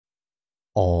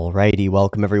Alrighty,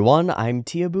 welcome everyone. I'm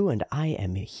Teeaboo, and I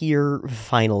am here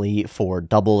finally for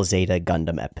Double Zeta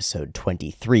Gundam episode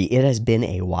 23. It has been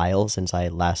a while since I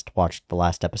last watched the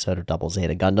last episode of Double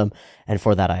Zeta Gundam, and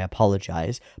for that I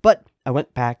apologize. But I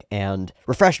went back and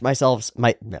refreshed all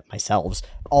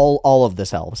of the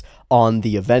selves on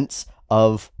the events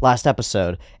of last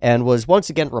episode, and was once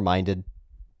again reminded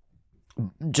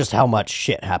just how much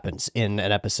shit happens in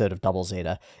an episode of Double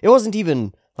Zeta. It wasn't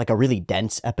even like a really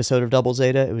dense episode of Double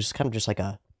Zeta. It was kind of just like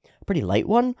a pretty light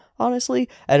one, honestly,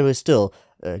 and it was still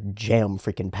jam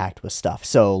freaking packed with stuff.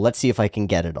 So let's see if I can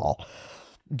get it all.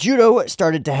 Judo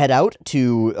started to head out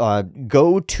to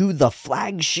go to the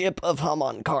flagship of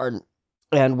Hamon Karn,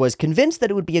 and was convinced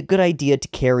that it would be a good idea to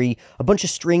carry a bunch of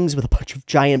strings with a bunch of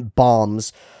giant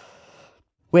bombs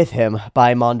with him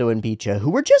by Mondo and Bicha, who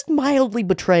were just mildly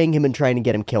betraying him and trying to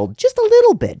get him killed. Just a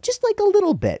little bit. Just like a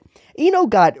little bit. Ino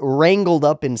got wrangled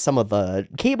up in some of the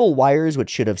cable wires, which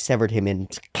should have severed him in...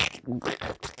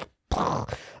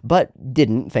 but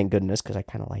didn't, thank goodness, because I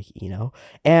kind of like Ino.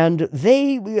 And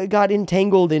they got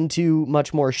entangled into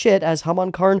much more shit as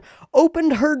Hamon Karn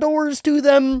opened her doors to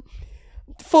them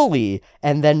fully,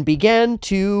 and then began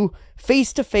to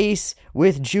face-to-face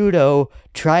with Judo,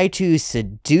 try to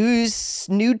seduce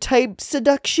new type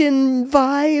seduction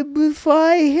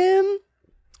vibify him?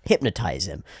 Hypnotize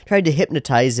him. Tried to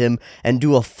hypnotize him and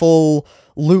do a full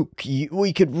Luke,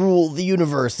 we could rule the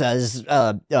universe as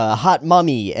hot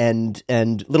mommy and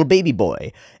little baby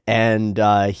boy. And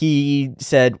he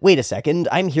said, wait a second,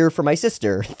 I'm here for my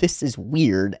sister. This is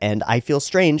weird, and I feel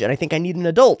strange, and I think I need an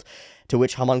adult. To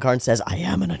which Hamon Karn says, I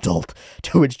am an adult.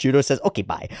 To which Judo says, okay,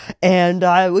 bye.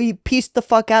 And we pieced the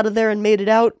fuck out of there and made it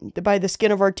out by the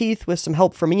skin of our teeth with some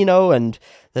help from Ino and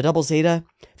the Double Zeta.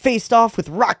 Faced off with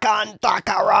Rakan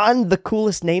Dakaran, the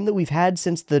coolest name that we've had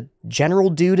since the general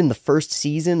dude in the first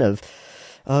season of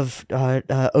OG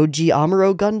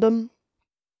Amuro Gundam.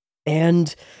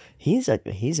 And he's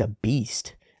a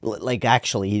beast. Like,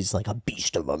 actually, he's like a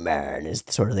beast of a man is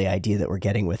sort of the idea that we're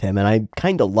getting with him, and I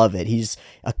kind of love it. He's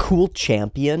a cool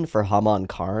champion for Hamon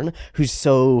Karn, who's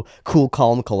so cool,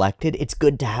 calm, collected. It's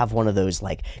good to have one of those,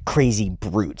 like, crazy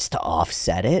brutes to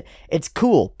offset it. It's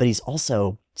cool, but he's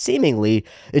also seemingly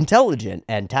intelligent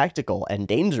and tactical and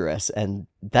dangerous, and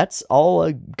that's all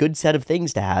a good set of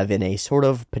things to have in a sort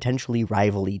of potentially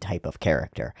rival-y type of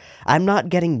character. I'm not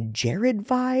getting Jared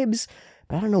vibes,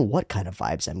 I don't know what kind of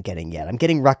vibes I'm getting yet. I'm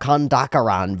getting Rakan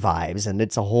Dakaran vibes, and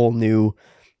it's a whole new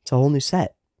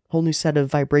set of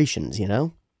vibrations, you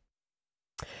know?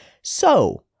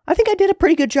 So, I think I did a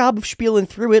pretty good job of spieling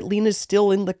through it. Lena's still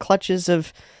in the clutches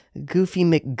of Goofy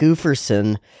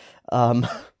McGooferson.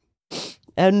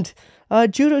 And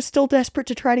Judo's still desperate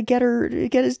to try to get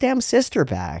his damn sister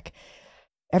back.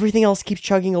 Everything else keeps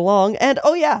chugging along, and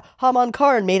oh yeah, Hamon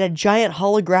Karn made a giant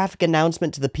holographic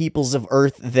announcement to the peoples of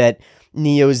Earth that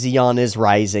Neo Zeon is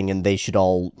rising and they should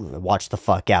all watch the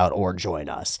fuck out or join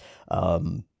us.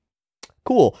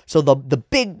 Cool. So the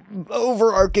big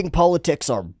overarching politics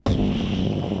are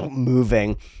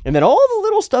moving, and then all the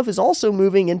little stuff is also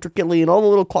moving intricately, and all the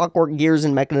little clockwork gears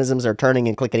and mechanisms are turning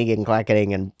and clicking and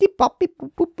clacking and beep pop beep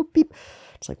boop boop boop beep.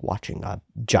 It's like watching a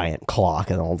giant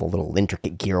clock and all the little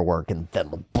intricate gear work, and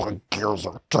then the big gears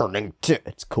are turning too.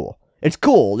 It's cool. It's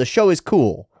cool. The show is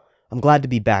cool. I'm glad to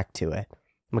be back to it.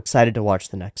 I'm excited to watch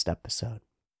the next episode.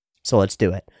 So let's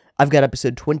do it. I've got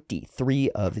episode 23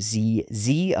 of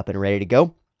ZZ up and ready to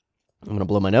go. I'm going to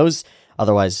blow my nose.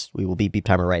 Otherwise, we will beep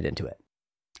timer right into it.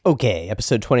 Okay,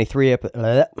 episode 23.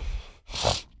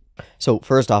 So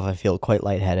first off, I feel quite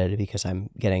lightheaded because I'm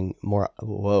getting more...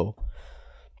 Whoa.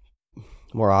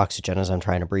 More oxygen as I'm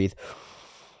trying to breathe.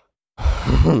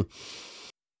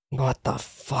 What the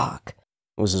fuck?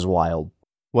 This is wild.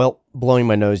 Well, blowing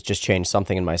my nose just changed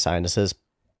something in my sinuses.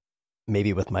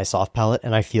 Maybe with my soft palate,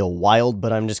 and I feel wild,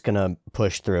 but I'm just gonna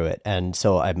push through it. And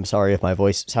so I'm sorry if my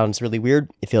voice sounds really weird.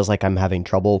 It feels like I'm having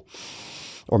trouble,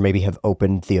 or maybe have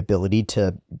opened the ability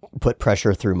to put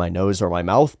pressure through my nose or my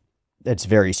mouth. It's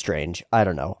very strange. I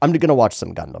don't know. I'm gonna watch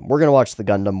some Gundam. We're gonna watch the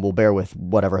Gundam. We'll bear with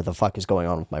whatever the fuck is going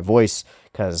on with my voice,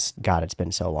 because, God, it's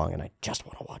been so long, and I just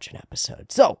want to watch an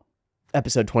episode. So,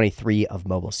 episode 23 of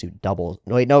Mobile Suit Double...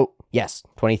 Wait, no. Yes,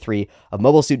 23 of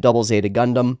Mobile Suit Double Zeta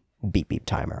Gundam. Beep beep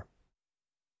timer.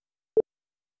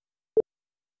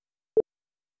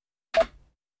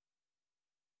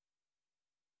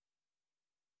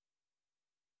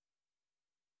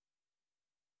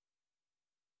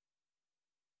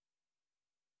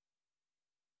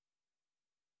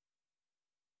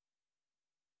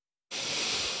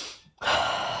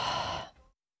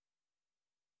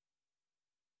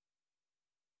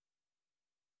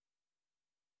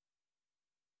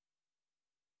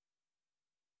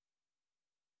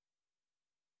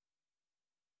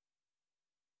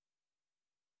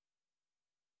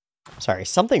 Sorry,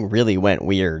 something really went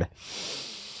weird.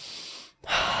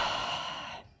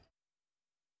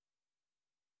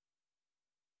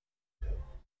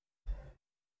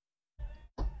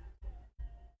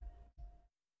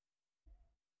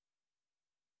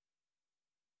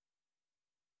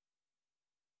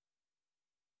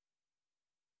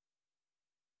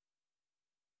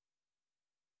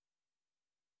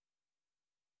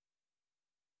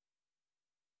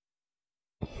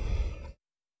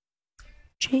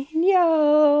 Genius.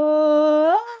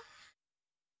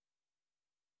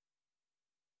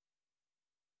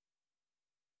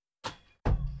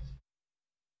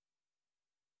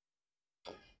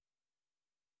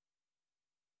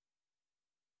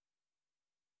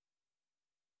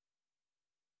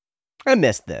 I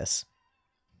missed this.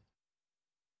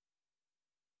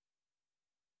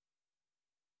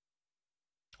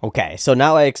 Okay, so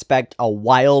now I expect a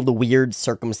wild, weird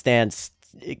circumstance,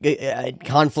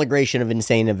 conflagration of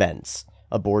insane events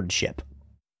aboard ship.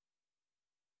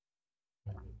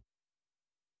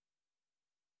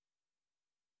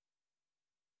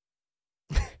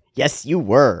 Yes, you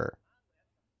were.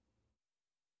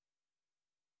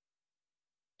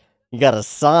 You got a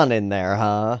son in there,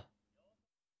 huh?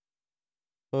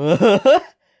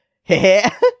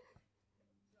 Yeah,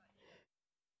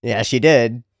 she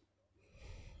did.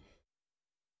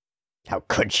 How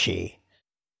could she?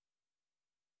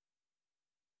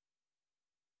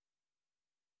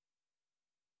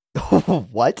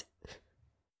 What?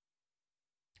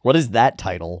 What is that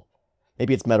title?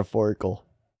 Maybe it's metaphorical.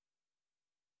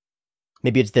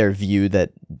 Maybe it's their view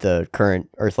that the current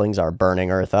Earthlings are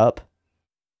burning Earth up.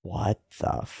 What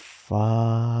the fuck?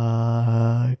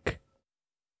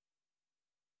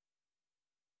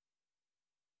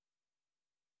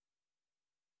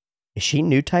 Is she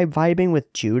new type vibing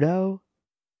with Judo?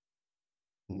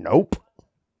 Nope.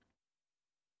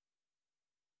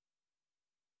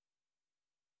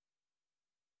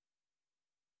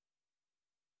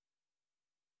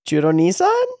 Judo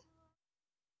Nissan?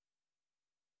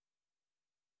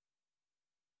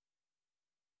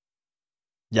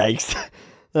 Yikes.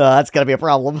 That's gonna be a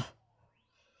problem.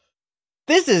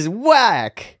 This is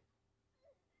whack!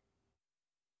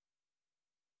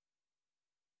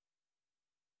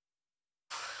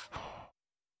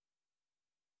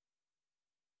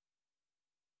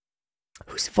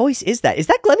 Whose voice is that? Is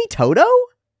that Glemmy Toto?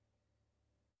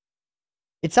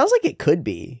 It sounds like it could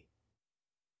be.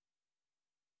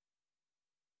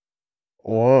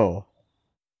 Whoa.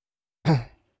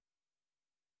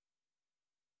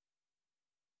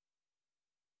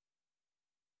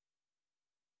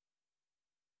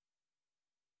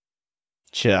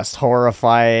 Just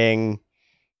horrifying.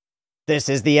 This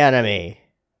is the enemy.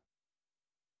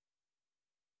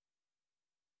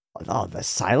 Oh, the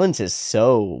silence is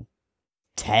so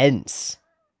tense.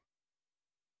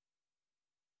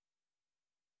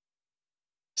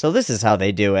 So this is how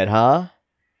they do it, huh?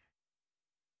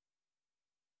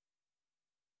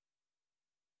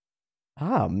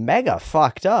 Ah, mega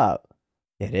fucked up.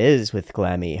 It is with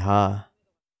Glemmy, huh?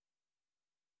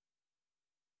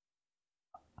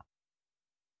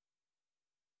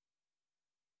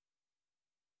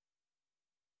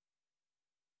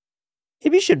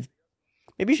 Maybe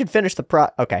you should finish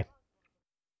the okay.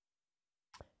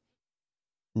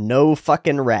 No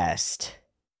fucking rest.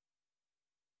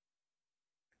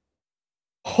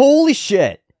 Holy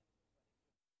shit.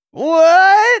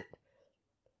 What?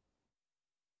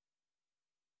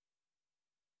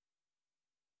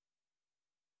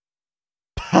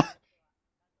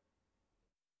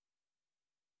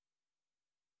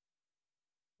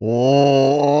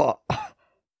 Whoa.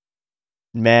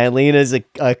 Man, Lena's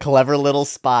a clever little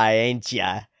spy, ain't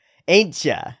ya? Ain't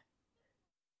ya?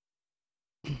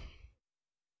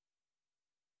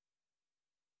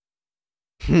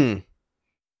 Hmm.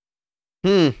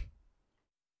 Hmm.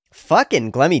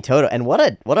 Fucking Glemmy Toto. And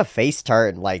what a face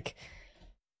turn, like.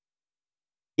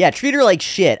 Yeah, treat her like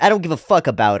shit. I don't give a fuck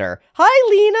about her. Hi,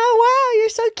 Lena. Wow, you're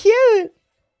so cute.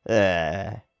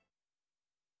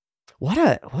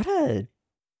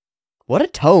 What a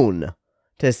tone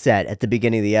to set at the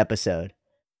beginning of the episode.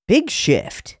 Big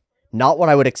shift. Not what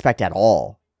I would expect at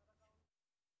all.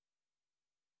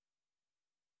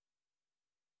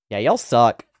 Yeah, y'all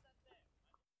suck.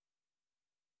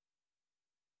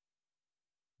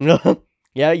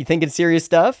 Yeah, you thinking serious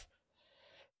stuff?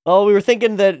 Oh, we were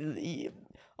thinking that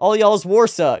all y'all's war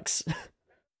sucks.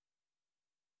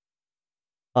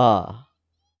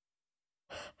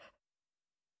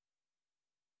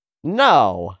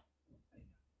 No.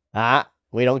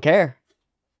 We don't care.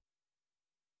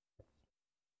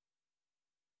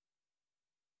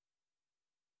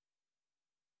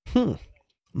 Hmm.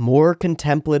 More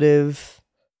contemplative.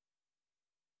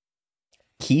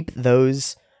 Keep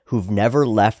those who've never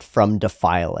left from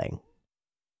defiling.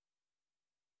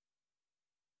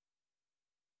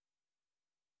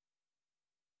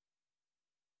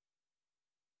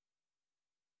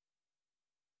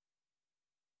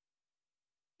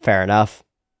 Fair enough.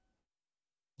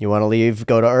 You want to leave,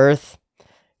 go to Earth?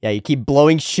 Yeah, you keep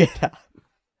blowing shit up.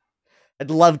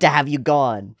 I'd love to have you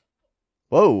gone.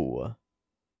 Whoa.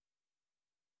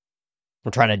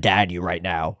 I'm trying to dad you right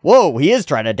now. Whoa, he is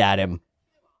trying to dad him.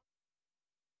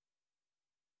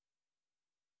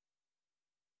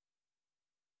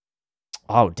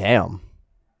 Oh, damn.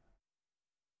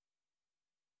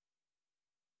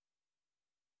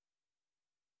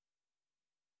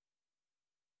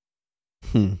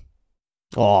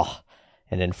 Oh,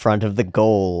 and in front of the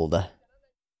gold.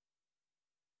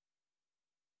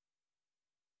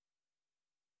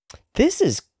 This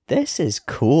is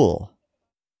cool.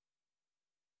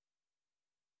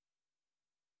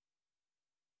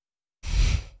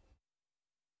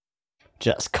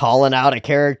 Just calling out a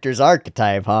character's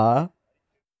archetype, huh?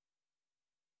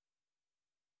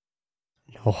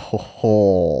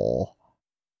 Oh,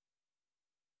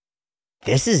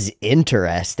 this is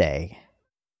interesting.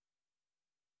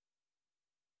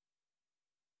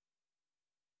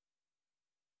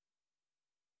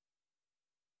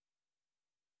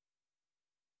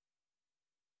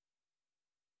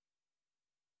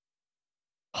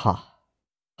 Ha.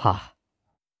 Ha.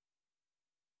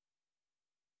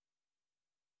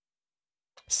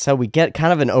 So we get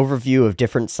kind of an overview of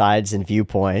different sides and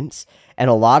viewpoints, and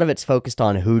a lot of it's focused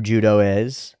on who Judo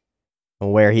is,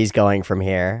 and where he's going from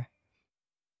here.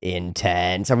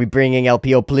 Intense. Are we bringing El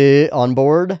Piople on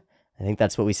board? I think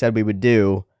that's what we said we would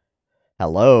do.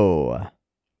 Hello.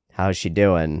 How's she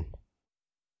doing?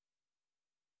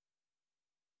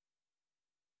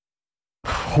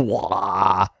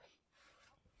 Wah.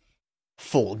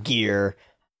 Full gear.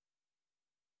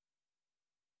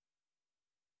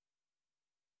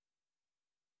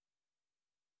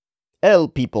 El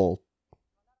people.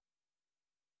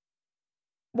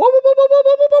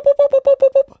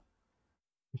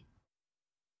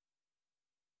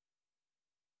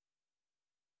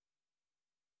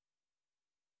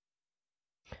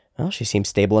 Well, she seems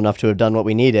stable enough to have done what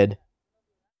we needed.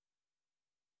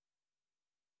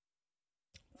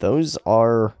 Those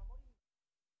are...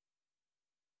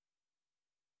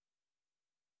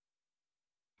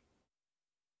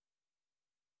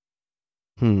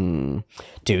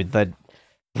 Dude, the...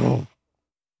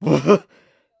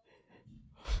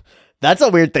 That's a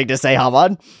weird thing to say,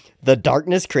 Hamad. The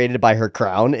darkness created by her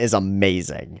crown is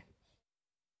amazing.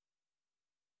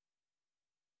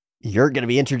 You're gonna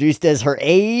be introduced as her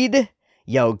aide?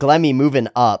 Yo, Glemmy moving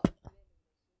up.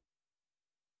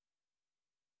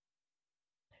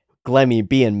 Glemmy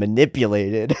being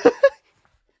manipulated.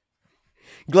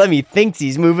 Glemmy thinks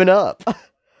he's moving up.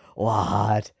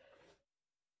 What?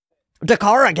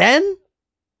 Dakar again?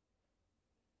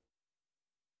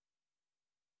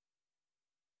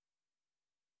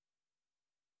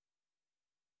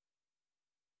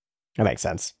 That makes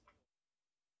sense.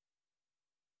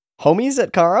 Homies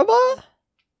at Karaba?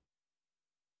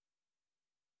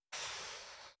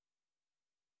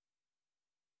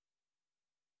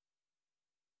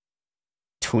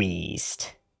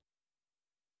 Twist.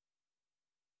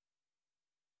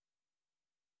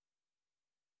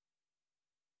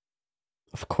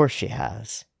 Of course she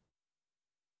has.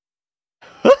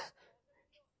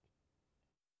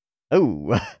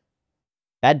 Oh.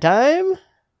 Bad time?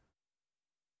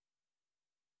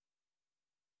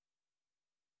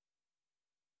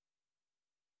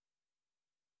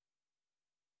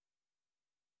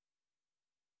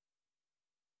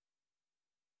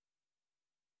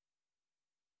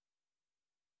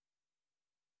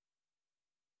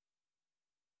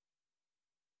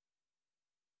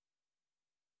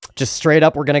 Just straight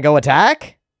up, we're gonna go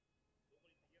attack?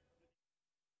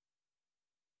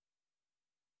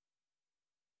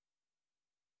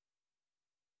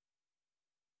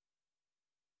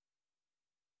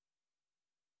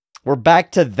 We're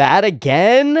back to that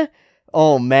again?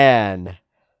 Oh, man.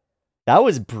 That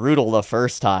was brutal the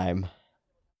first time.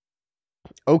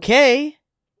 Okay.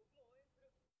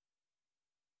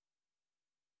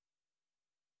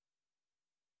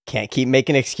 Can't keep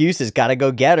making excuses. Gotta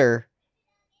go get her.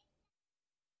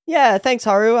 Yeah, thanks,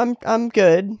 Haru. I'm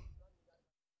good.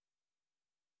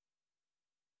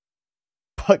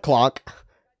 Put clonk.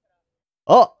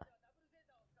 Oh.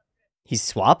 He's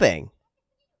swapping.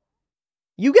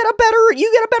 You get a better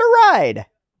ride.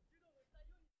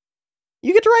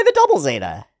 You get to ride the double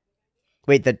Zeta.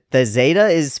 Wait, the Zeta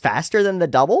is faster than the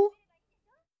double?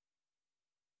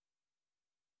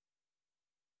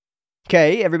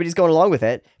 Okay, everybody's going along with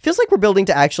it. Feels like we're building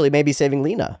to actually maybe saving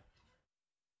Lena.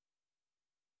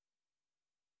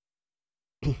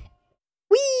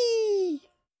 Whee!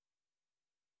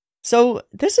 So,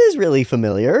 this is really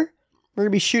familiar. We're gonna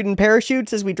be shooting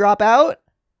parachutes as we drop out.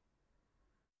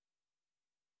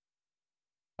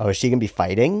 Oh, is she gonna be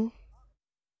fighting?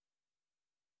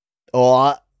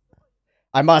 Oh,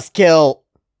 I must kill.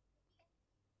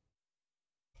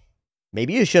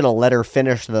 Maybe you should have let her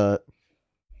finish the...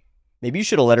 Maybe you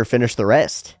should have let her finish the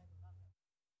rest.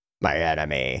 My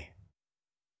enemy.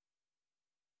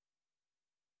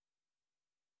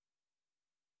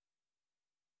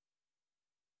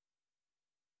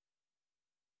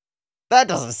 That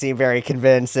doesn't seem very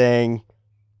convincing.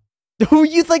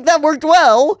 You think that worked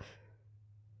well?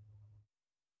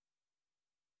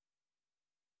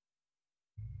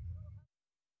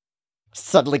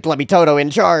 Suddenly Glemitoto in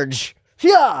charge.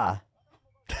 Yeah.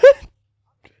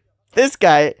 This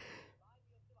guy.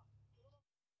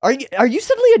 Are you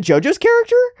suddenly a JoJo's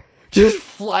character? Just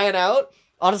flying out?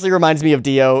 Honestly reminds me of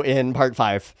Dio in part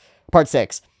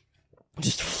 6.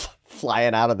 Just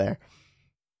flying out of there.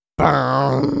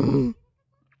 Boom.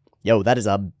 Yo, that is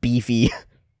a beefy...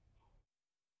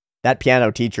 That piano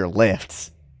teacher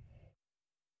lifts.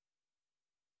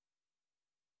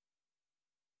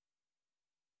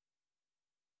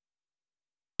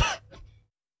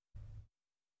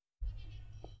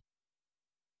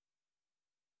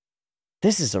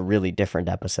 This is a really different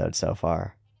episode so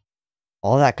far.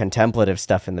 All that contemplative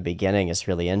stuff in the beginning is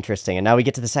really interesting, and now we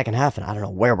get to the second half, and I don't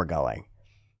know where we're going.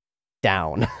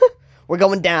 Down. We're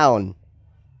going down.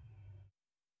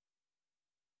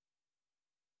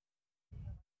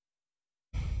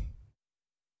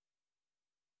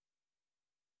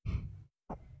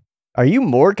 Are you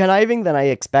more conniving than I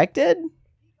expected?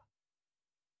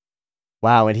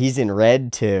 Wow, and he's in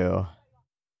red, too.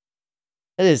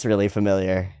 It is really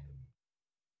familiar.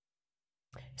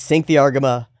 Sink the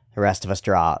Argama, the rest of us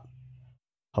drop.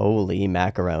 Holy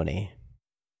macaroni.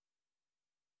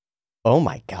 Oh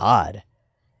my god.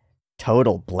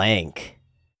 Total blank.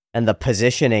 And the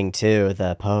positioning, too,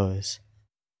 the pose.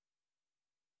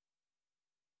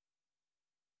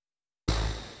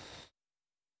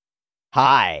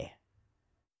 Hi.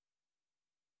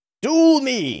 Duel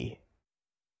me!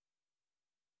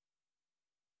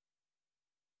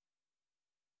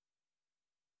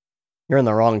 You're in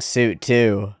the wrong suit,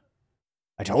 too.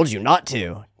 I told you not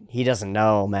to. He doesn't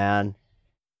know, man.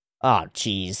 Oh,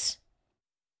 jeez.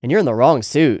 And you're in the wrong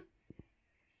suit.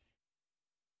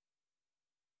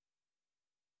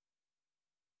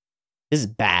 This is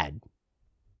bad.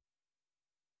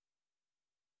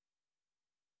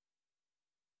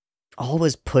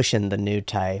 Always pushing the new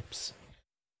types.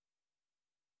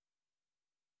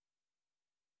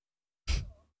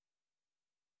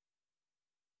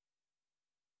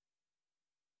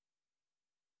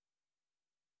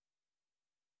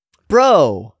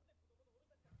 Bro!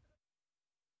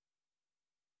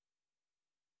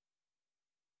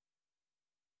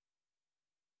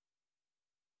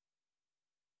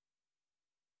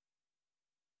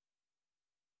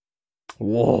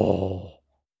 Whoa.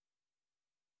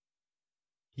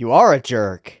 You are a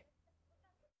jerk.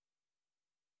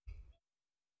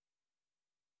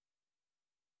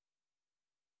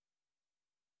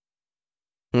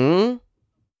 Hmm?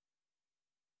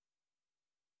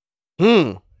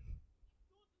 Hmm.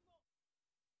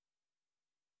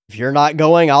 If you're not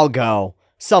going, I'll go.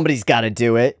 Somebody's gotta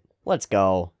do it. Let's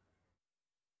go.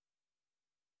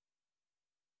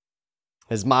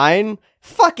 Is mine?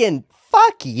 Fucking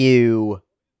fuck you.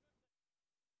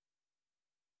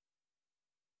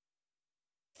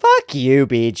 Fuck you,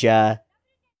 Deja.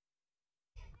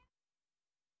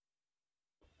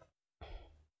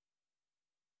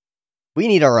 We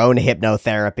need our own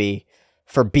hypnotherapy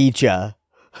for Deja.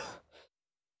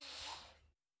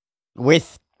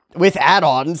 With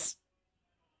add-ons.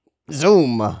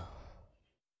 Zoom.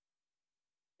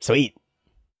 Sweet.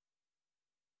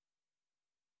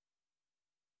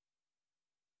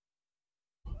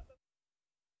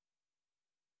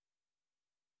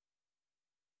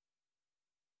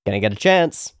 Gonna get a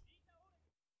chance.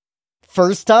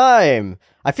 First time.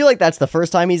 I feel like that's the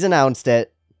first time he's announced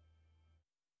it.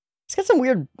 It's got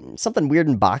something weird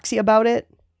and boxy about it.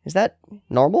 Is that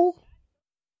normal?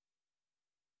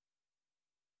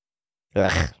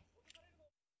 Ugh.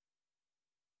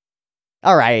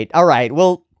 All right.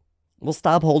 We'll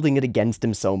stop holding it against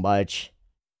him so much.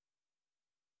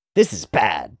 This is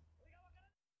bad.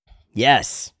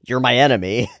 Yes, you're my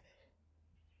enemy.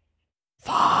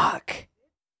 Fuck.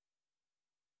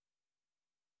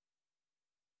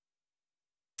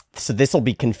 So this'll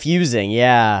be confusing,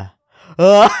 yeah.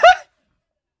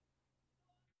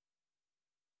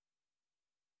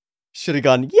 Should have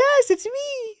gone, yes, it's me!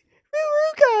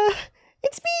 Ruruka!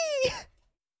 It's me!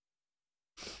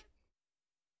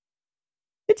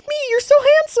 It's me! You're so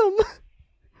handsome!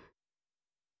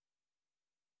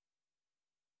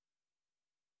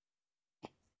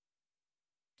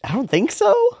 I don't think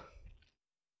so.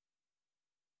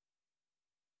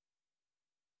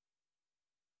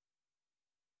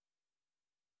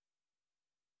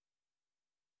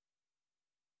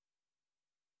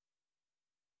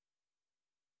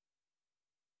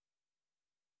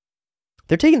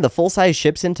 They're taking the full-size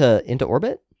ships into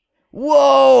orbit?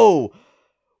 Whoa!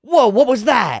 Whoa, what was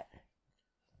that?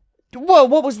 Whoa,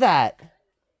 what was that?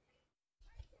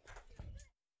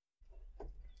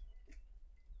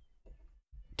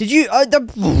 Did you...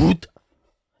 that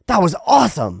was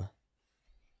awesome!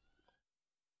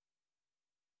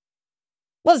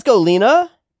 Let's go,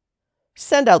 Lena!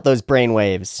 Send out those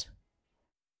brainwaves.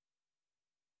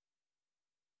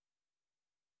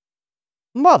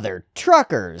 Mother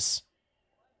truckers!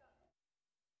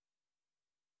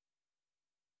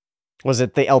 Was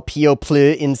it the LPO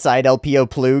Plu inside LPO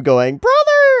Plu going,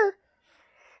 brother?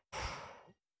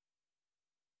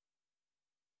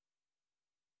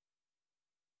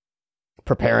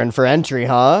 Preparing for entry,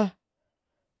 huh?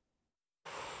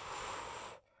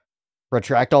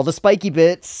 Retract all the spiky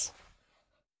bits.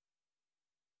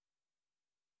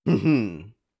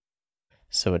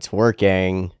 So it's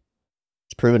working.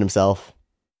 It's proven himself.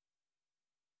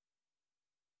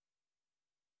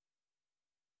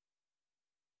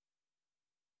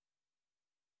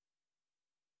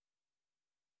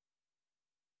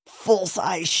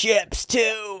 Full-size ships,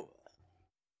 too.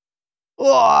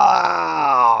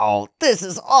 Wow! This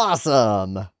is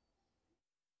awesome!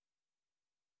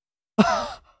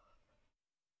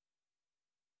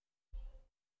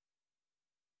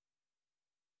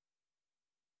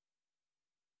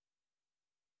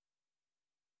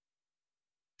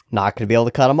 Not gonna be able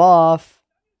to cut him off.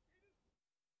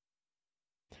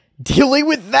 Dealing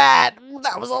with that!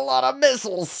 That was a lot of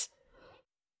missiles!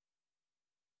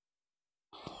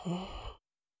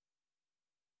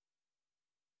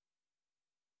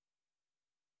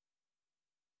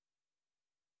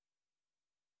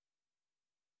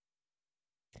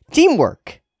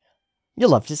 Teamwork! You'll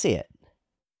love to see it.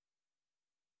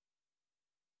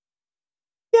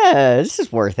 Yeah, this is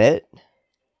worth it.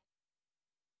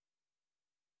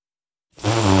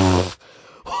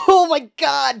 Oh my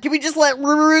god! Can we just let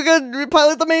Ruruga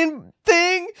pilot the main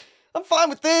thing? I'm fine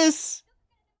with this.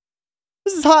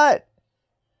 This is hot.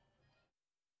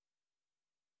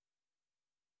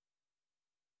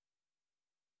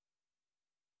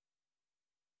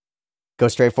 Go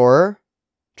straight for her.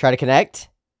 Try to connect.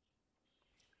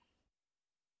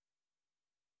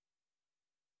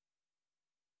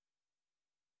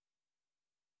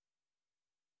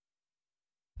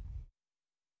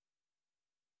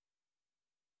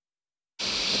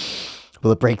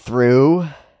 Will it break through?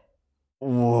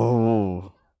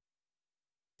 Whoa.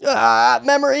 Ah,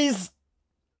 memories!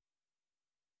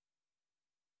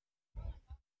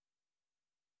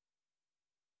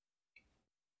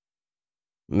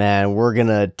 Man, we're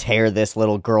gonna tear this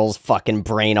little girl's fucking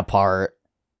brain apart.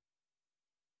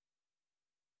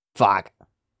 Fuck.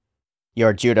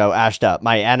 Your judo Ashta,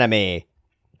 my enemy.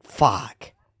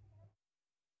 Fuck.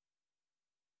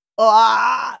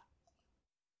 Ah!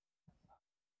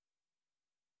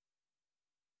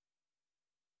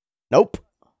 Nope.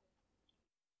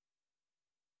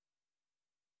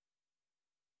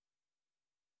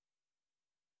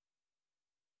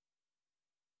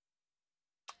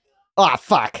 Ah,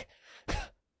 fuck.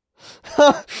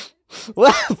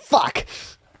 Fuck.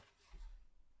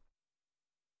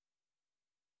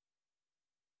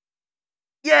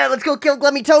 Yeah, let's go kill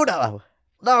Glemmy Toto.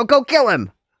 No, go kill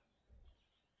him.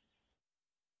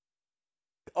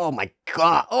 Oh my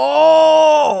god.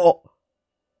 Oh!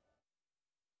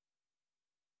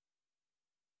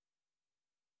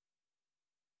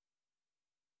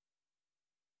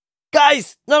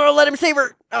 Guys! No, let him save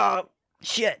her. Oh,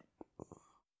 shit.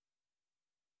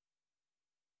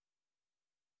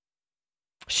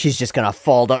 She's just gonna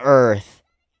fall to earth.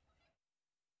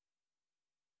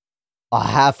 A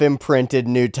half-imprinted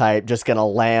new type just gonna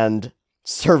land.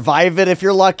 Survive it if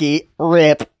you're lucky.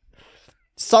 Rip.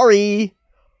 Sorry.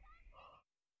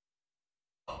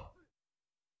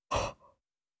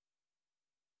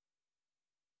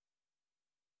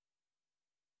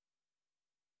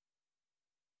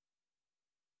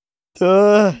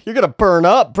 You're gonna burn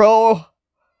up, bro.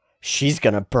 She's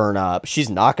gonna burn up.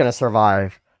 She's not gonna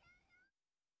survive.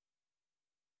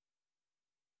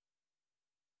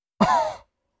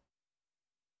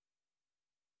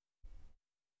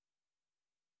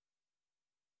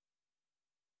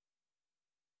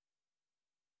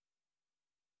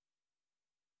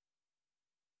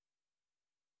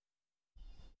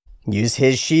 Use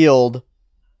his shield.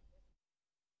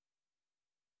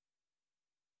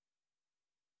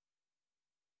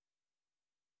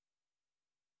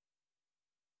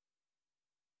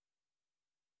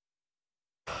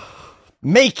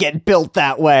 Make it built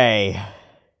that way.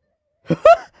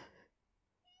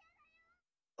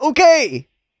 Okay.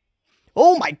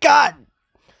 Oh my god.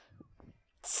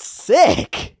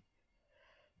 Sick.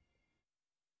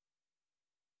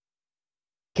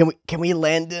 Can we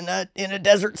land in a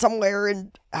desert somewhere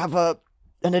and have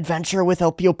an adventure with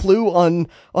Elpio Plu on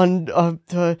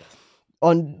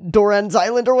Doran's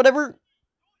Island or whatever?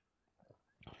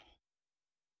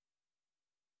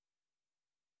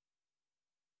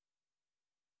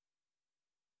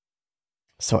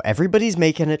 So everybody's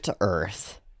making it to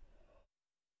Earth.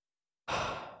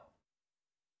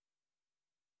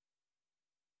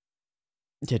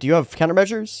 Yeah, do you have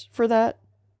countermeasures for that?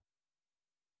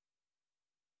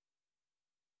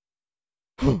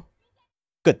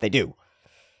 Good, they do.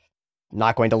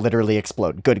 Not going to literally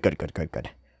explode. Good.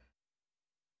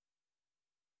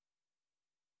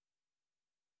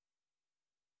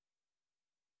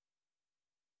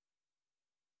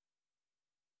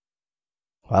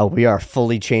 Well, we are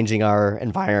fully changing our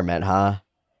environment, huh?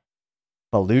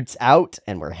 Balute's out,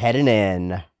 and we're heading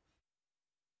in.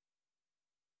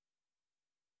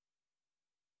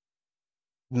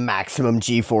 Maximum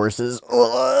G-forces.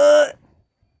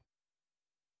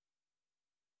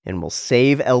 And we'll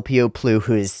save Elpio Plu,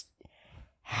 who is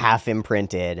half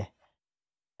imprinted,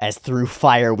 as through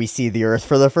fire we see the Earth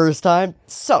for the first time.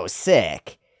 So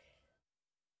sick.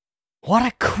 What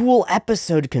a cool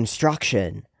episode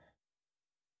construction.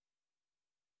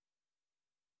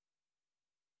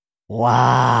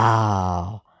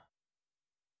 Wow.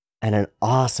 And an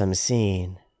awesome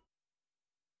scene.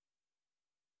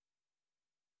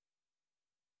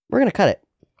 We're gonna cut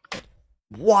it.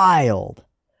 Wild.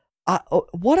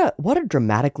 What a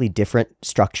dramatically different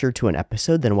structure to an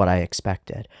episode than what I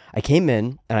expected. I came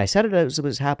in and I said it as it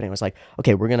was happening. I was like,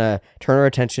 okay, we're gonna turn our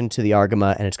attention to the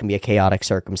Argama and it's gonna be a chaotic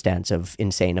circumstance of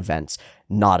insane events.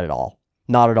 Not at all.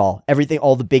 Not at all. Everything,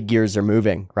 all the big gears are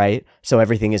moving, right? So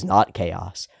everything is not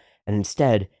chaos. And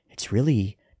instead, it's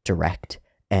really direct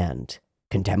and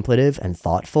contemplative and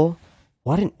thoughtful.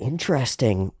 What an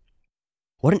interesting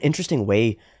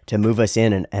way to move us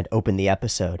in and open the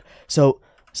episode. So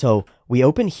we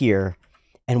open here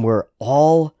and we're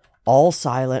all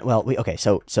silent. Well,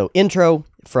 so intro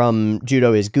from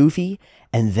Judo is goofy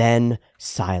and then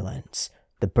silence.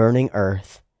 The burning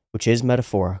earth, which is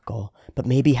metaphorical, but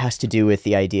maybe has to do with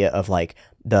the idea of like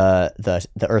the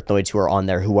Earthnoids who are on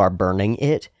there who are burning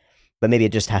it, but maybe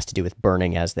it just has to do with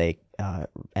burning as they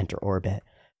enter orbit.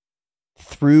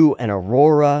 Through an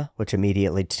aurora, which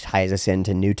immediately ties us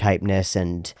into new typeness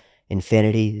and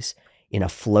infinities, in a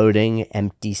floating,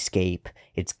 empty scape,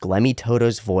 it's Glemmy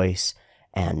Toto's voice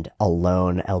and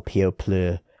alone Elpio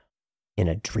Plu in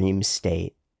a dream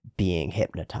state being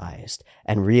hypnotized.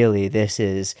 And really, this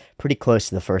is pretty close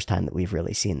to the first time that we've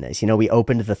really seen this. You know, we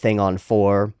opened the thing on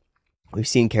 4. We've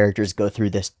seen characters go through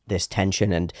this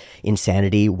tension and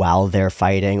insanity while they're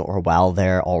fighting or while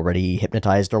they're already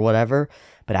hypnotized or whatever,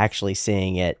 but actually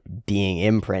seeing it being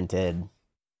imprinted,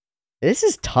 this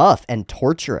is tough and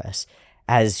torturous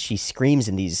as she screams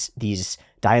and these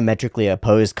diametrically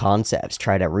opposed concepts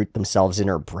try to root themselves in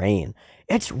her brain.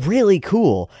 It's really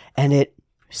cool, and it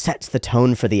sets the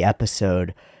tone for the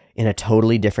episode in a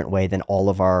totally different way than all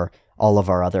of our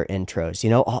other intros. You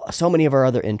know, so many of our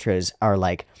other intros are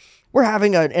like, we're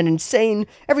having an insane,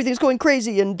 everything's going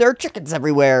crazy, and there are chickens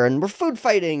everywhere, and we're food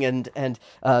fighting, and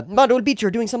Mondo and Beach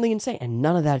are doing something insane, and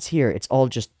none of that's here. It's all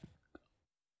just,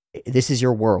 this is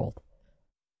your world.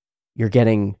 You're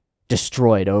getting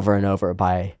destroyed over and over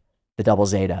by the Double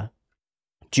Zeta.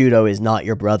 Judo is not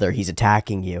your brother. He's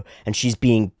attacking you. And she's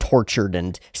being tortured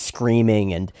and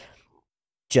screaming and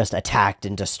just attacked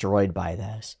and destroyed by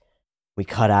this. We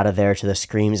cut out of there to the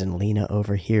screams and Lena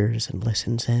overhears and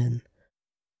listens in.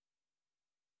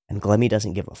 And Glemmy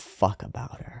doesn't give a fuck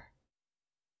about her.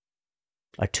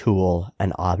 A tool,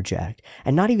 an object,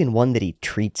 and not even one that he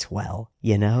treats well,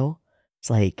 you know? It's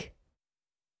like,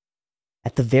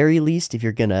 at the very least, if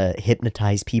you're gonna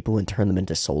hypnotize people and turn them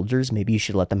into soldiers, maybe you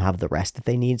should let them have the rest that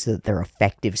they need so that they're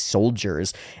effective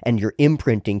soldiers, and your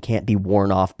imprinting can't be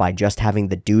worn off by just having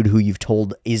the dude who you've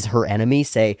told is her enemy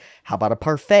say, how about a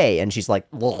parfait? And she's like,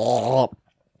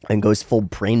 and goes full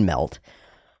brain melt.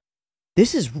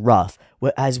 This is rough.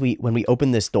 When we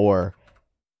open this door,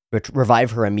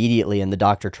 revive her immediately, and the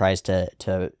doctor tries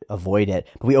to avoid it.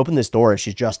 But we open this door, and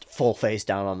she's just full face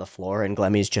down on the floor, and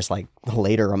Glemmy's just like,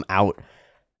 later, I'm out.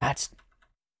 That's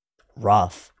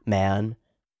rough, man.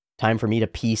 Time for me to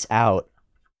peace out.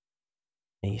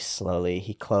 And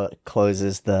he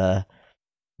closes the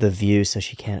view so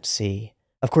she can't see.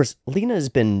 Of course, Lena's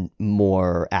been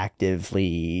more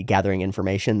actively gathering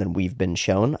information than we've been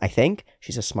shown, I think.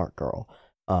 She's a smart girl.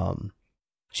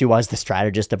 She was the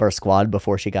strategist of our squad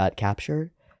before she got captured.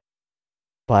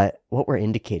 But what we're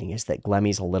indicating is that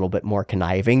Glemmy's a little bit more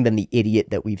conniving than the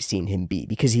idiot that we've seen him be,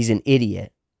 because he's an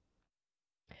idiot.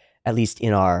 At least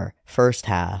in our first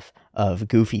half of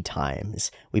Goofy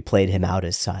Times, we played him out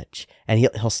as such. And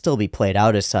he'll still be played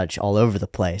out as such all over the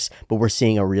place, but we're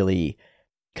seeing a really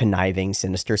conniving,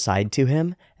 sinister side to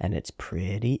him, and it's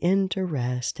pretty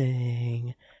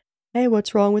interesting. Hey,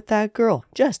 what's wrong with that girl?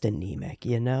 Just anemic,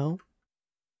 you know?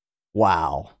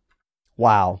 Wow.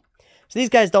 Wow. So these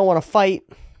guys don't want to fight.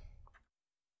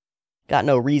 Got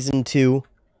no reason to.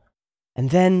 And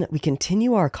then we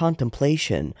continue our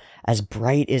contemplation as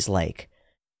Bright is like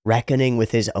reckoning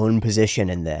with his own position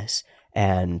in this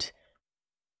and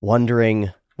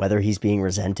wondering whether he's being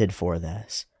resented for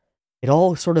this. It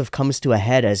all sort of comes to a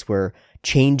head as we're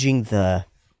changing the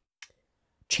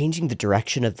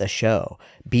direction of the show.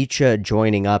 Deja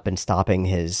joining up and stopping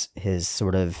his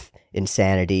sort of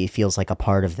insanity feels like a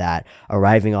part of that.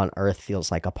 Arriving on Earth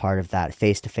feels like a part of that.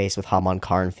 Face to face with Haman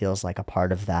Karn feels like a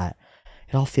part of that.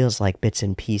 It all feels like bits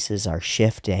and pieces are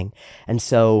shifting. And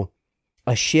so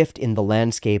a shift in the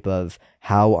landscape of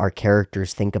how our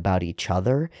characters think about each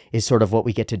other is sort of what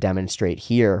we get to demonstrate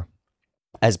here,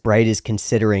 as Bright is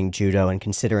considering judo and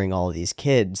considering all of these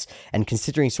kids and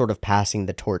considering sort of passing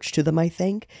the torch to them. I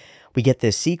think we get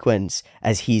this sequence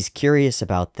as he's curious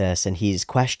about this and he's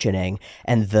questioning,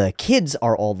 and the kids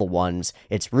are all the ones.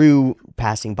 It's Rue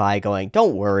passing by going,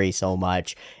 "Don't worry so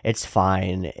much. It's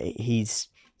fine. He's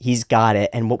got it."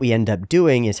 And what we end up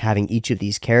doing is having each of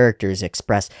these characters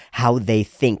express how they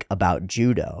think about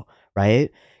judo,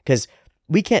 right? Because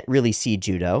we can't really see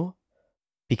judo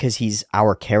because he's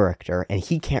our character, and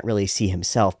he can't really see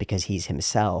himself because he's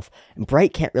himself. And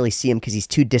Bright can't really see him because he's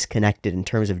too disconnected in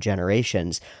terms of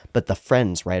generations, but the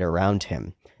friends right around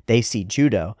him, they see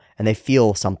judo, and they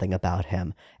feel something about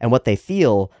him. And what they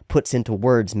feel puts into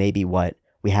words maybe what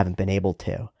we haven't been able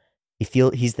to.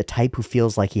 He's the type who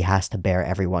feels like he has to bear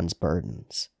everyone's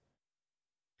burdens.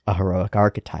 A heroic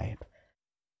archetype.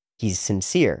 He's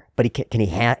sincere, but can he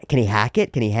hack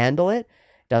it? Can he handle it?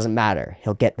 Doesn't matter.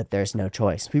 He'll get that there's no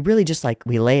choice. We really just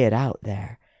we lay it out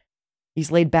there.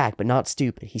 He's laid back, but not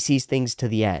stupid. He sees things to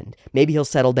the end. Maybe he'll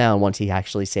settle down once he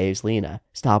actually saves Lena.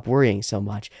 Stop worrying so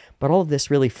much. But all of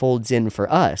this really folds in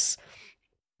for us.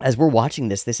 As we're watching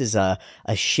this is a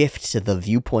shift to the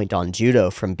viewpoint on judo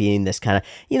from being this kind of,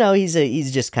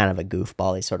 he's just kind of a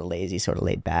goofball. He's sort of lazy, sort of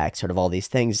laid back, sort of all these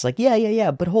things. It's like,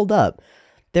 yeah, but hold up.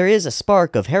 There is a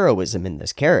spark of heroism in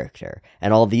this character,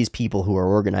 and all these people who are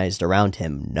organized around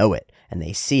him know it, and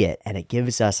they see it, and it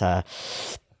gives us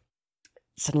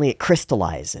suddenly it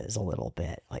crystallizes a little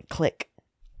bit, like click.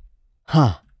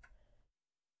 Huh.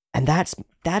 And that's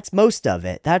most of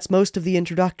it. That's most of the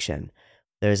introduction.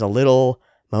 There's a little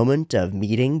moment of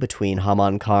meeting between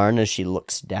Haman Karn as she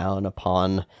looks down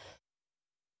upon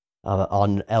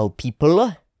on El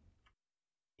People.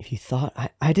 If you thought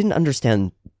I didn't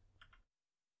understand,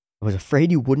 I was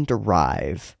afraid you wouldn't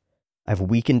arrive. I've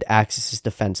weakened Axis's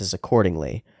defenses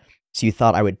accordingly. So you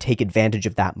thought I would take advantage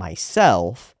of that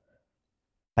myself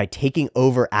by taking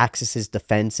over Axis's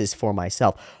defenses for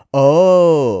myself.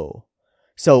 Oh.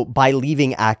 So by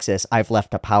leaving Axis, I've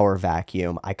left a power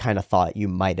vacuum. I kind of thought you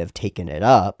might have taken it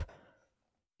up,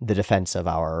 the defense of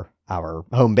our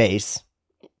home base.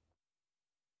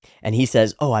 And he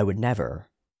says, "Oh, I would never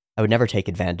take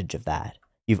advantage of that.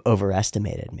 You've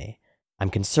overestimated me. I'm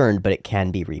concerned, but it can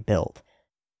be rebuilt.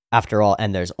 After all,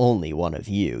 and there's only one of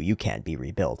you. You can't be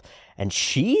rebuilt." And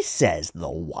she says the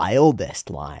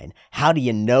wildest line. How do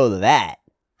you know that?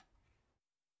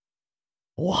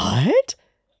 What?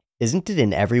 Isn't it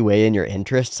in every way in your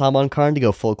interest, Haman Karn, to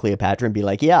go full Cleopatra and be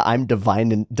like, "Yeah, I'm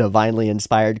divinely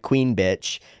inspired queen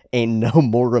bitch. Ain't no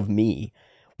more of me."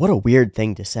 What a weird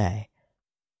thing to say.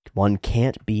 One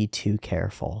can't be too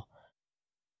careful.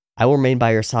 I will remain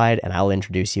by your side, and I'll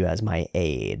introduce you as my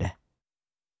aide.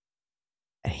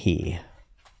 He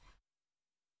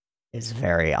is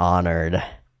very honored,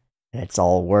 and it's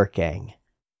all working,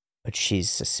 but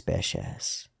she's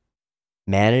suspicious.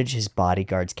 Manage his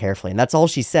bodyguards carefully, and that's all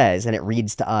she says, and it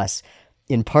reads to us,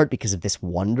 in part because of this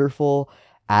wonderful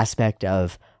aspect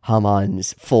of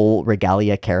Haman's full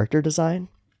regalia character design,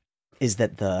 is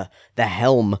that the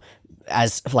helm,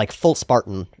 as like full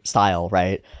Spartan style,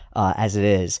 right? as it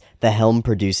is, the helm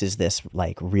produces this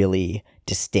like really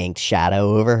distinct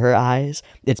shadow over her eyes.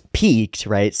 It's peaked,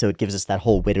 right? So it gives us that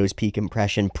whole widow's peak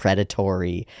impression,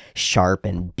 predatory, sharp,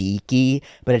 and beaky,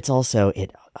 but it's also,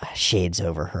 it shades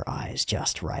over her eyes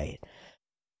just right.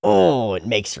 Oh, it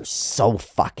makes her so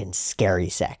fucking scary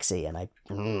sexy, and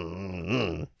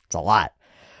it's a lot.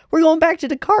 We're going back to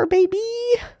the car, baby.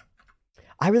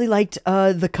 I really liked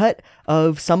the cut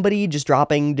of somebody just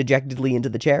dropping dejectedly into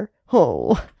the chair.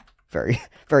 Oh, very,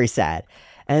 very sad.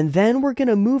 And then we're going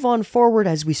to move on forward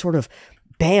as we sort of,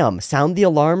 bam, sound the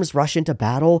alarms, rush into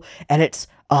battle, and it's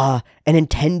an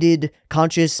intended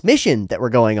conscious mission that we're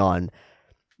going on,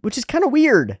 which is kind of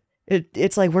weird.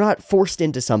 It's like we're not forced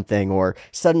into something or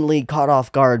suddenly caught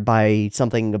off guard by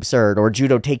something absurd, or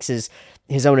Judo takes his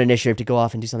own initiative to go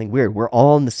off and do something weird. We're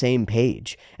all on the same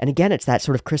page. And again, it's that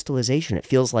sort of crystallization. It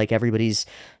feels like everybody's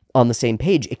on the same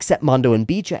page except Mondo and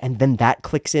Beecha, and then that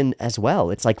clicks in as well.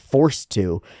 It's like forced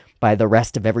to by the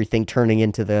rest of everything turning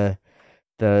into the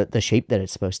shape that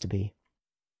it's supposed to be.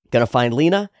 Gonna find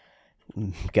Lena,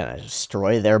 gonna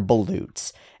destroy their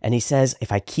balloons. And he says,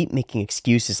 if I keep making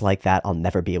excuses like that, I'll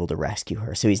never be able to rescue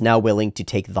her. So he's now willing to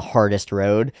take the hardest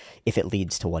road if it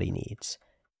leads to what he needs.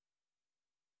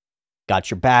 Got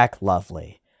your back,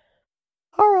 lovely.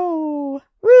 Haro,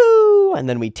 Roo! And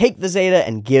then we take the Zeta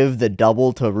and give the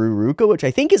double to Ruruka, which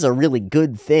I think is a really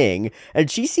good thing.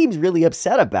 And she seems really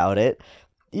upset about it,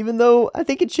 even though I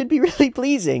think it should be really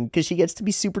pleasing, because she gets to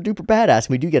be super duper badass.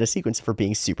 And we do get a sequence for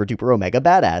being super duper omega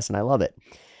badass, and I love it.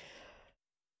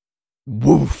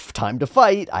 Woof, time to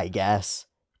fight, I guess.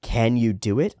 Can you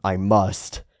do it? I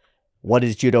must. What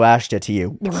is Judo Ashta to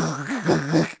you?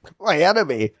 My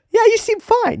enemy. Yeah, you seem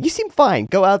fine. You seem fine.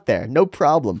 Go out there. No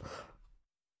problem.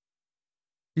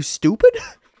 You stupid?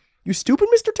 You stupid,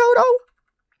 Mr. Toto?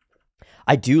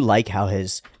 I do like how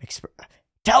his...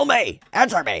 Tell me!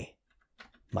 Answer me!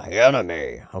 My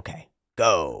enemy. Okay,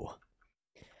 go.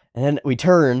 And then we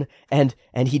turn, and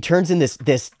he turns in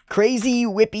this crazy,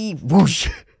 whippy whoosh.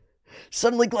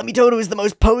 Suddenly, Glummy Toto is the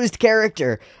most posed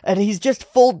character, and he's just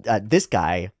full... this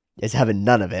guy is having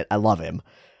none of it. I love him.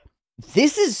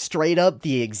 This is straight up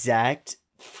the exact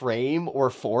frame or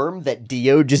form that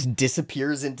Dio just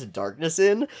disappears into darkness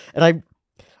in, and I'm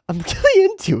really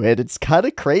into it. It's kind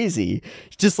of crazy.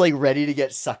 He's just like ready to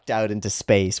get sucked out into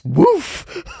space.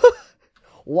 Woof!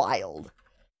 Wild.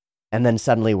 And then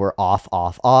suddenly we're off,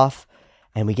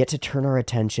 and we get to turn our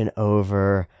attention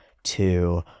over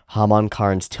to Hamon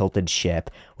Karn's tilted ship,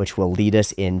 which will lead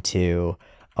us into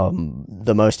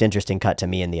the most interesting cut to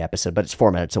me in the episode, but it's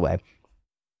 4 minutes away.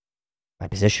 My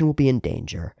position will be in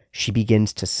danger. She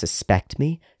begins to suspect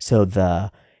me,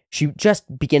 she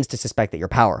just begins to suspect that you're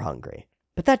power hungry.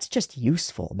 But that's just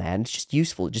useful, man. It's just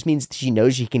useful. It just means she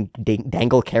knows she can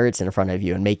dangle carrots in front of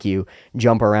you and make you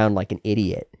jump around like an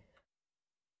idiot.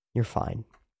 You're fine.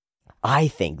 I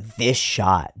think this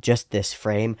shot, just this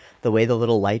frame, the way the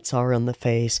little lights are on the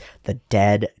face, the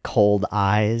dead, cold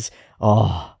eyes,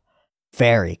 oh,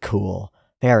 very cool,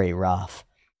 very rough.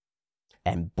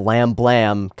 And blam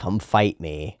blam, come fight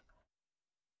me.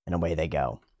 And away they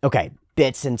go. Okay,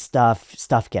 bits and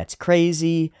stuff gets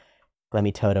crazy.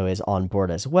 Glummy Toto is on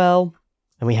board as well.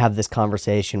 And we have this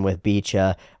conversation with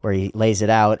Beecha where he lays it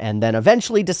out and then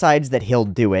eventually decides that he'll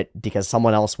do it because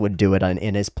someone else would do it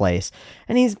in his place.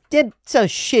 And it's a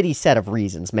shitty set of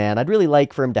reasons, man. I'd really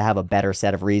like for him to have a better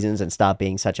set of reasons and stop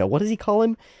being such a, what does he call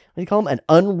him? What does he call him? An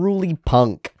unruly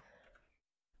punk.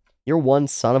 You're one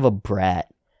son of a brat.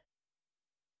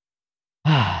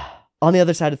 On the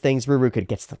other side of things, Ruruka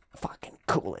gets the fucking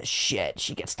coolest shit.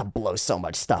 She gets to blow so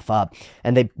much stuff up.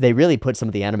 And they really put some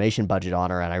of the animation budget on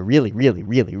her, and I really, really,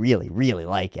 really, really, really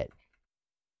like it.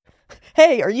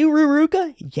 Hey, are you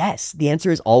Ruruka? Yes. The answer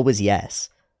is always yes.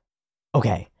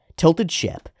 Okay, tilted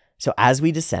ship. So as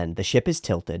we descend, the ship is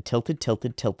tilted.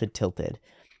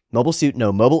 Mobile suit,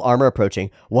 no. Mobile armor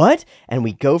approaching. What? And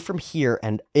we go from here,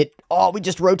 and we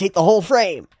just rotate the whole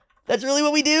frame. That's really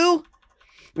what we do?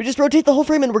 We just rotate the whole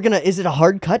frame and we're gonna, is it a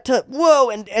hard cut to, whoa,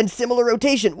 and similar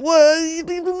rotation. Whoa,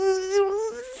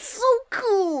 so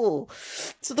cool.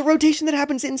 So the rotation that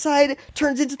happens inside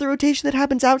turns into the rotation that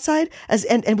happens outside,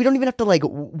 and we don't even have to like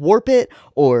warp it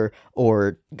or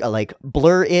like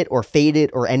blur it or fade it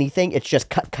or anything. It's just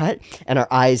cut, and our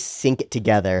eyes sync it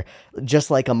together,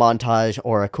 just like a montage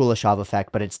or a Kuleshov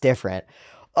effect, but it's different.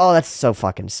 Oh, that's so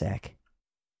fucking sick.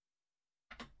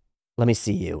 Let me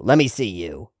see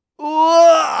you.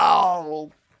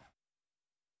 Whoa!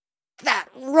 That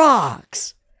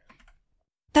rocks!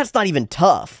 That's not even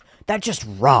tough. That just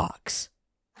rocks.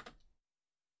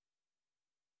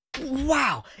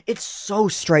 Wow, it's so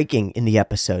striking in the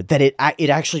episode that it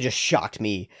actually just shocked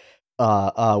me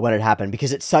when it happened,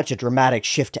 because it's such a dramatic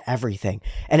shift to everything,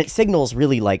 and it signals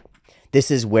really like this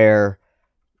is where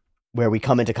we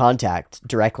come into contact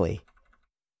directly,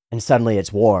 and suddenly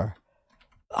it's war.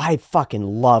 I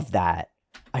fucking love that.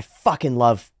 I fucking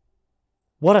love,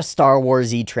 what a Star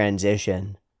Wars-y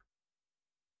transition.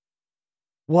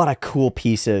 What a cool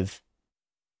piece of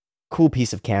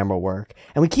camera work.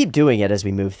 And we keep doing it as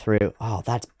we move through. Oh,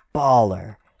 that's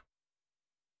baller.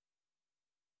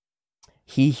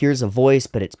 He hears a voice,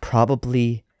 but it's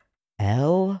probably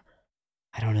L?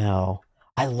 I don't know.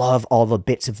 I love all the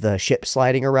bits of the ship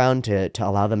sliding around to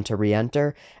allow them to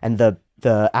re-enter, and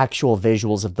the actual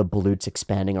visuals of the balloons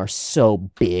expanding are so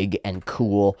big and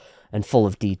cool and full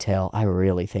of detail. I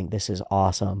really think this is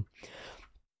awesome.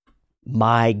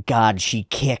 My God, she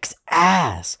kicks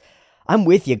ass. I'm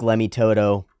with you, Glemmy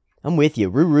Toto. I'm with you.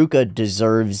 Ruruka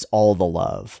deserves all the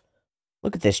love.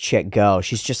 Look at this chick go.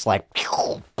 She's just like...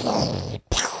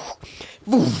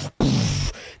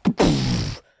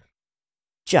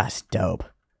 just dope.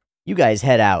 You guys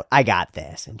head out. I got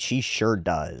this. And she sure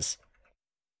does.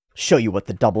 Show you what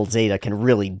the Double Zeta can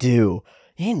really do.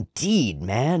 Indeed,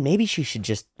 man. Maybe she should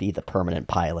just be the permanent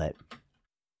pilot.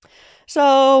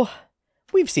 So,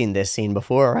 we've seen this scene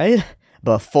before, right?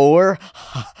 Before?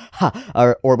 Ha,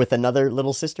 ha. Or with another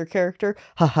little sister character?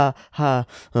 Ha, ha, ha.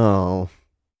 Oh.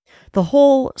 The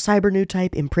whole cyber new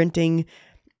type imprinting,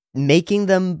 making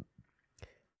them...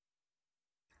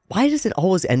 Why does it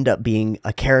always end up being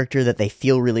a character that they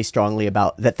feel really strongly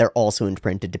about that they're also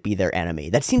imprinted to be their enemy?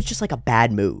 That seems just like a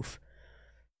bad move.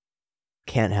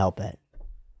 Can't help it.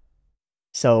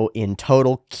 So, in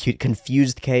total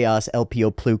confused chaos,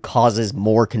 LPO Plu causes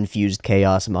more confused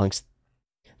chaos amongst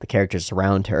the characters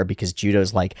around her, because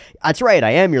Judo's like, that's right,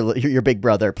 I am your big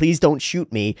brother, please don't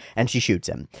shoot me, and she shoots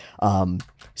him.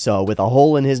 So, with a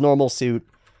hole in his normal suit,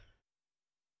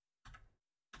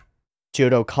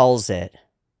 Judo calls it,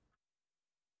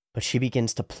 but she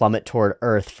begins to plummet toward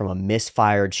Earth from a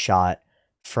misfired shot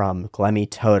from Glemmy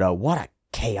Toto. What a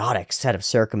chaotic set of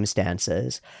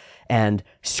circumstances. And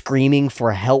screaming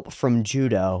for help from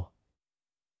Judo,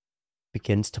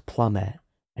 begins to plummet.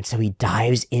 And so he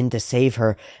dives in to save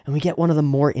her, and we get one of the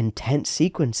more intense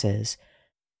sequences.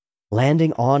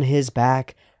 Landing on his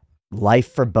back,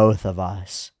 life for both of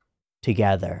us,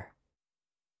 together.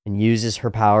 And uses her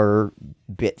power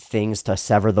bit things to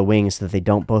sever the wings so that they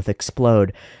don't both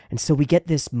explode. And so we get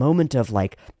this moment of,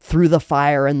 like, through the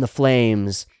fire and the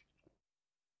flames,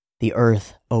 the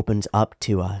earth opens up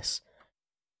to us.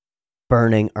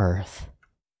 Burning earth.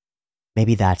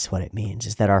 Maybe that's what it means,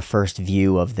 is that our first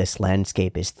view of this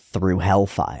landscape is through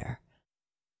hellfire.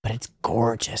 But it's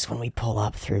gorgeous when we pull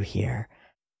up through here.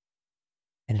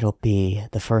 And it'll be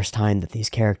the first time that these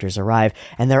characters arrive,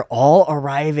 and they're all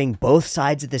arriving both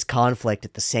sides of this conflict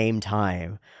at the same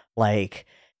time. Like,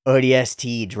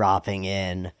 ODST dropping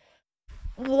in.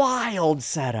 Wild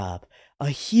setup. A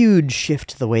huge shift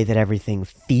to the way that everything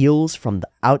feels from the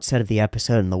outset of the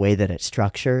episode and the way that it's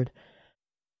structured.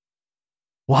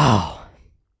 Wow.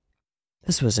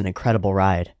 This was an incredible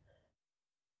ride.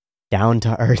 Down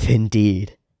to earth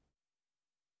indeed.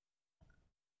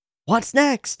 What's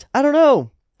next? I don't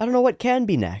know. I don't know what can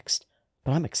be next,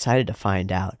 but I'm excited to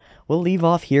find out. We'll leave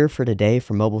off here for today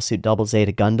for Mobile Suit Double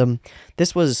Zeta Gundam.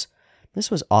 This was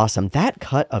awesome. That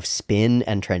cut of spin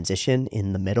and transition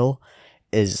in the middle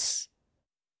is...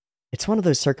 It's one of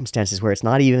those circumstances where it's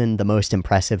not even the most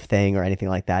impressive thing or anything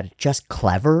like that. It's just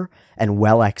clever and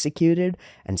well executed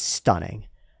and stunning.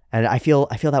 And I feel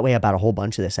that way about a whole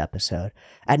bunch of this episode.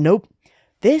 And nope,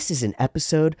 this is an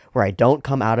episode where I don't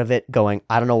come out of it going,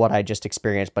 I don't know what I just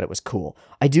experienced, but it was cool.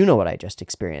 I do know what I just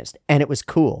experienced, and it was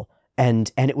cool.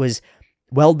 And it was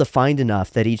well defined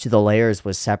enough that each of the layers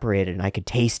was separated and I could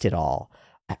taste it all.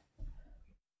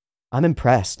 I'm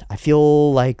impressed. I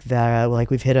feel like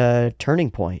we've hit a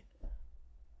turning point.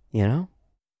 You know?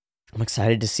 I'm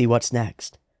excited to see what's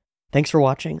next. Thanks for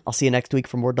watching. I'll see you next week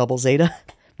for more Double Zeta.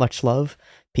 Much love.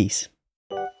 Peace.